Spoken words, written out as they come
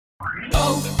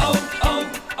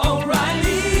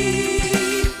O'Reilly.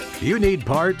 You need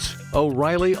parts?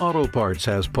 O'Reilly Auto Parts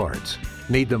has parts.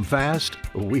 Need them fast?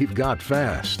 We've got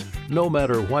fast. No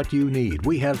matter what you need,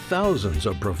 we have thousands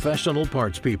of professional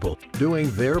parts people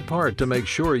doing their part to make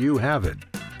sure you have it.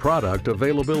 Product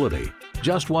availability.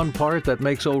 Just one part that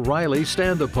makes O'Reilly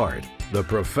stand apart. The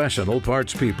professional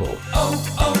parts people.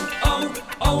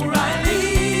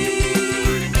 O'Reilly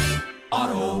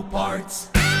Auto Parts.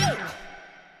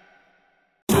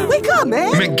 Wake up,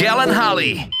 man! Miguel and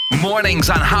Holly. Mornings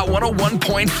on Hot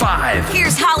 101.5.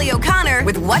 Here's Holly O'Connor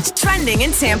with what's trending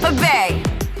in Tampa Bay.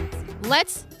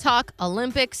 Let's talk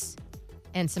Olympics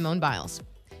and Simone Biles.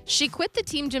 She quit the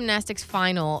team gymnastics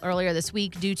final earlier this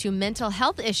week due to mental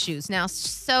health issues. Now,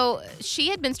 so she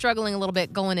had been struggling a little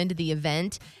bit going into the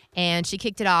event, and she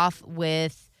kicked it off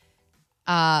with,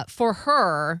 for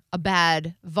her, a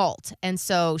bad vault. And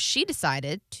so she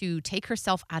decided to take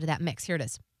herself out of that mix. Here it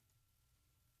is.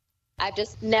 I've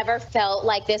just never felt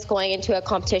like this going into a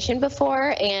competition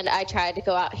before, and I tried to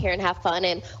go out here and have fun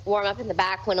and warm up in the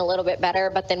back, went a little bit better,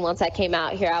 but then once I came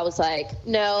out here, I was like,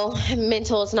 no,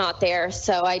 mental is not there,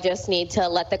 so I just need to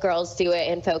let the girls do it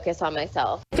and focus on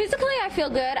myself. Physically, I feel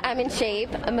good. I'm in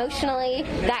shape. Emotionally,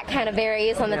 that kind of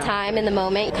varies on the time and the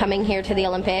moment. Coming here to the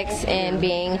Olympics and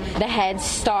being the head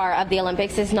star of the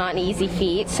Olympics is not an easy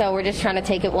feat, so we're just trying to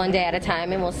take it one day at a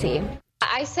time, and we'll see.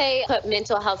 I say put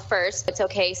mental health first. It's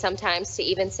okay sometimes to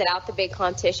even sit out the big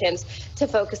competitions to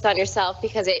focus on yourself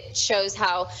because it shows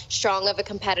how strong of a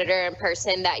competitor and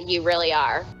person that you really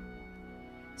are.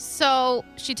 So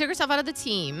she took herself out of the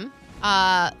team.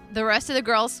 The rest of the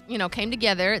girls, came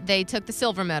together. They took the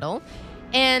silver medal.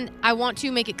 And I want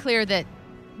to make it clear that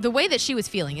the way that she was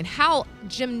feeling and how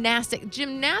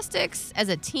gymnastics as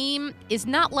a team is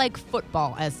not like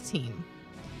football as a team.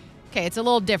 Okay, it's a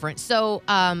little different. So,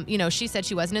 she said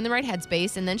she wasn't in the right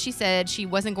headspace, and then she said she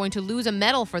wasn't going to lose a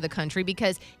medal for the country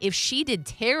because if she did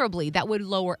terribly, that would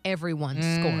lower everyone's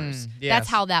scores. Yes. That's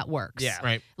how that works. Yeah,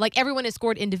 right. Like, everyone is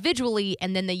scored individually,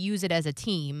 and then they use it as a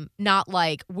team, not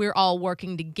like we're all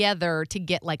working together to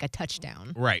get, like, a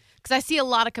touchdown. Right. Because I see a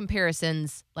lot of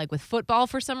comparisons, like, with football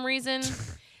for some reason.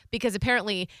 Because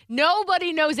apparently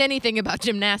nobody knows anything about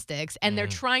gymnastics, and they're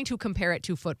trying to compare it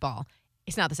to football.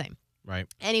 It's not the same. Right.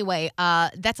 Anyway,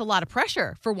 that's a lot of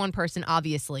pressure for one person,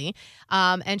 obviously.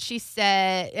 And she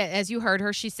said, as you heard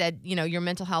her, she said, your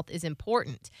mental health is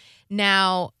important.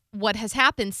 Now, what has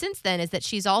happened since then is that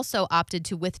she's also opted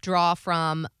to withdraw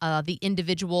from the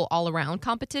individual all-around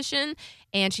competition.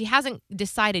 And she hasn't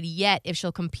decided yet if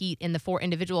she'll compete in the 4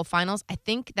 individual finals. I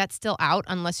think that's still out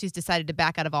unless she's decided to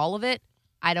back out of all of it.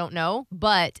 I don't know.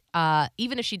 But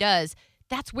even if she does,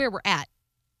 that's where we're at.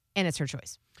 And it's her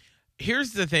choice.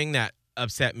 Here's the thing that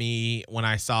upset me when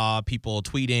I saw people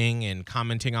tweeting and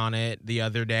commenting on it the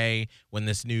other day when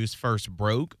this news first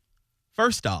broke.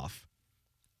 First off,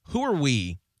 who are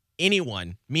we?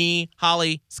 Anyone, me,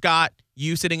 Holly, Scott,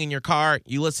 you sitting in your car,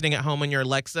 you listening at home on your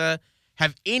Alexa,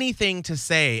 have anything to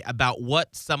say about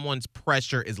what someone's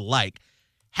pressure is like?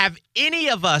 Have any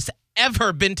of us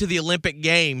ever been to the Olympic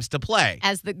Games to play?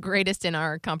 As the greatest in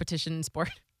our competition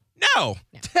sport. No.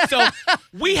 So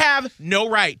we have no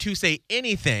right to say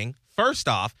anything, first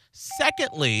off.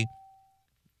 Secondly,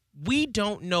 we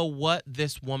don't know what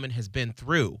this woman has been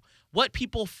through. What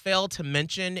people fail to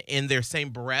mention in their same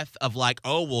breath of like,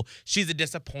 oh, well, she's a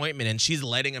disappointment and she's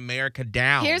letting America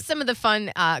down. Here's some of the fun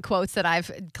quotes that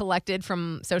I've collected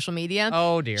from social media.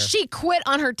 Oh, dear. She quit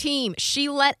on her team. She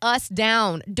let us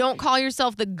down. Don't call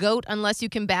yourself the GOAT unless you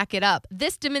can back it up.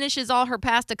 This diminishes all her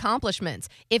past accomplishments.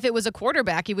 If it was a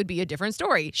quarterback, it would be a different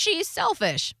story. She's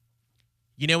selfish.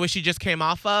 You know what she just came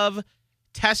off of?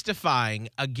 Testifying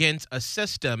against a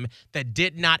system that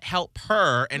did not help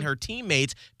her and her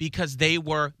teammates because they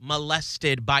were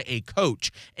molested by a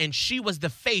coach. And she was the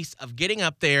face of getting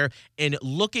up there and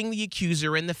looking the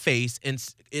accuser in the face and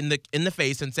in the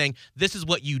face and saying, this is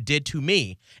what you did to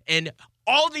me. And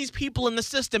all these people in the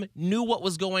system knew what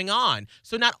was going on.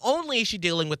 So not only is she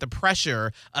dealing with the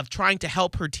pressure of trying to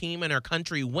help her team and her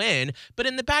country win, but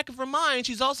in the back of her mind,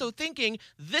 she's also thinking,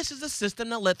 this is a system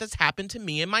that let this happen to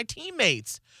me and my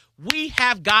teammates. We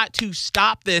have got to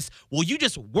stop this. Will you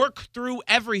just work through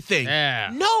everything? Yeah.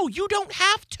 No, you don't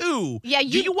have to. Yeah,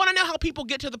 Do you want to know how people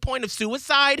get to the point of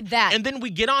suicide? And then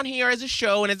we get on here as a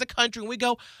show and as a country and we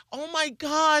go, oh my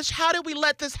gosh, how did we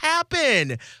let this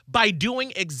happen? By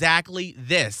doing exactly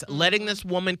this, letting this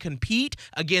woman compete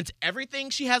against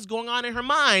everything she has going on in her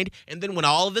mind. And then when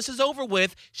all of this is over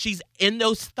with, she's in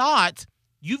those thoughts.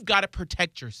 You've got to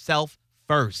protect yourself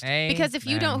first. Because if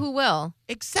you don't, who will?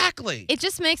 Exactly. It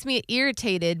just makes me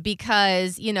irritated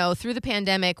because, through the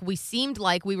pandemic, we seemed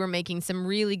like we were making some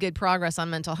really good progress on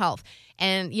mental health.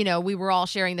 And, we were all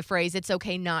sharing the phrase, it's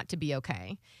okay not to be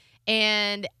okay.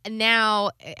 And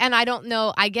now, and I don't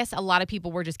know, I guess a lot of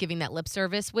people were just giving that lip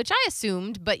service, which I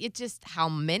assumed, but it's just how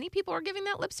many people are giving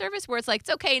that lip service where it's like, it's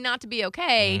okay not to be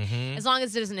okay as long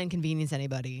as it doesn't inconvenience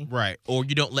anybody. Right. Or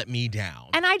you don't let me down.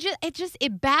 And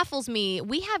it baffles me.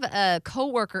 We have a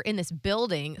coworker in this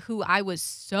building who I was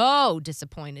so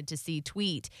disappointed to see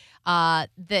tweet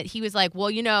that he was like,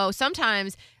 well,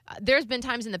 sometimes there's been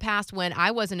times in the past when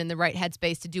I wasn't in the right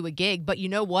headspace to do a gig, but you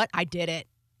know what? I did it.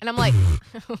 And I'm like,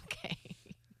 okay.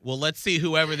 Well, let's see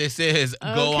whoever this is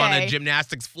go on a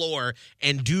gymnastics floor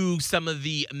and do some of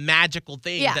the magical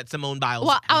things that Simone Biles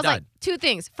Well, I was done. like, two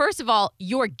things. First of all,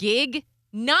 your gig,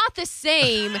 not the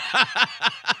same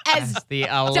as the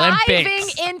Olympics. diving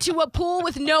into a pool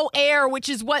with no air,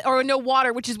 or no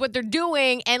water, which is what they're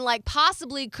doing, and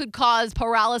possibly could cause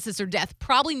paralysis or death.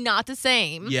 Probably not the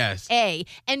same. Yes. A.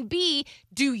 And B,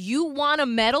 do you want a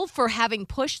medal for having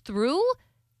pushed through?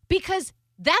 Because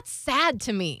that's sad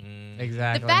to me.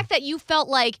 Exactly. The fact that you felt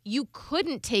like you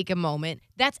couldn't take a moment,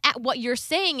 what you're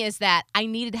saying is that I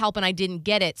needed help and I didn't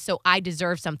get it, so I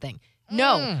deserve something.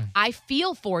 No, I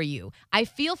feel for you. I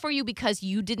feel for you because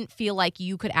you didn't feel like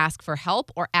you could ask for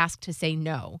help or ask to say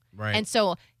no. Right. And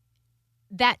so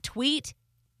that tweet,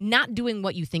 not doing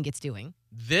what you think it's doing.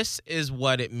 This is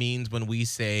what it means when we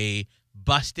say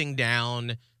busting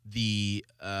down the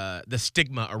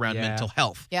stigma around mental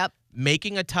health. Yep.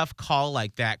 Making a tough call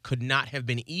like that could not have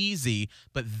been easy,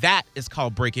 but that is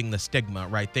called breaking the stigma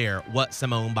right there, what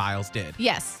Simone Biles did.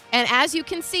 Yes. And as you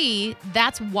can see,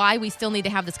 that's why we still need to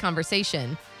have this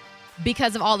conversation,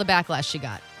 because of all the backlash she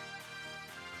got.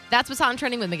 That's what's hot and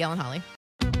trending with Miguel and Holly.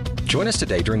 Join us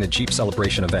today during the Jeep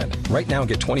Celebration event. Right now,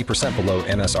 get 20% below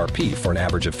MSRP for an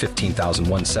average of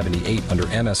 $15,178 under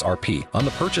MSRP on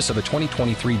the purchase of a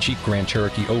 2023 Jeep Grand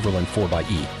Cherokee Overland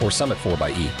 4xE or Summit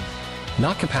 4xE.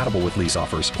 Not compatible with lease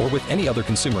offers or with any other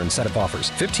consumer incentive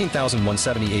offers.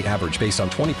 $15,178 average based on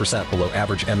 20% below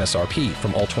average MSRP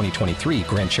from all 2023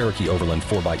 Grand Cherokee Overland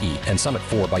 4xE and Summit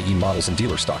 4xE models in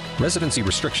dealer stock. Residency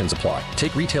restrictions apply.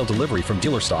 Take retail delivery from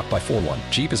dealer stock by 4/1.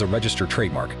 Jeep is a registered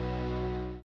trademark.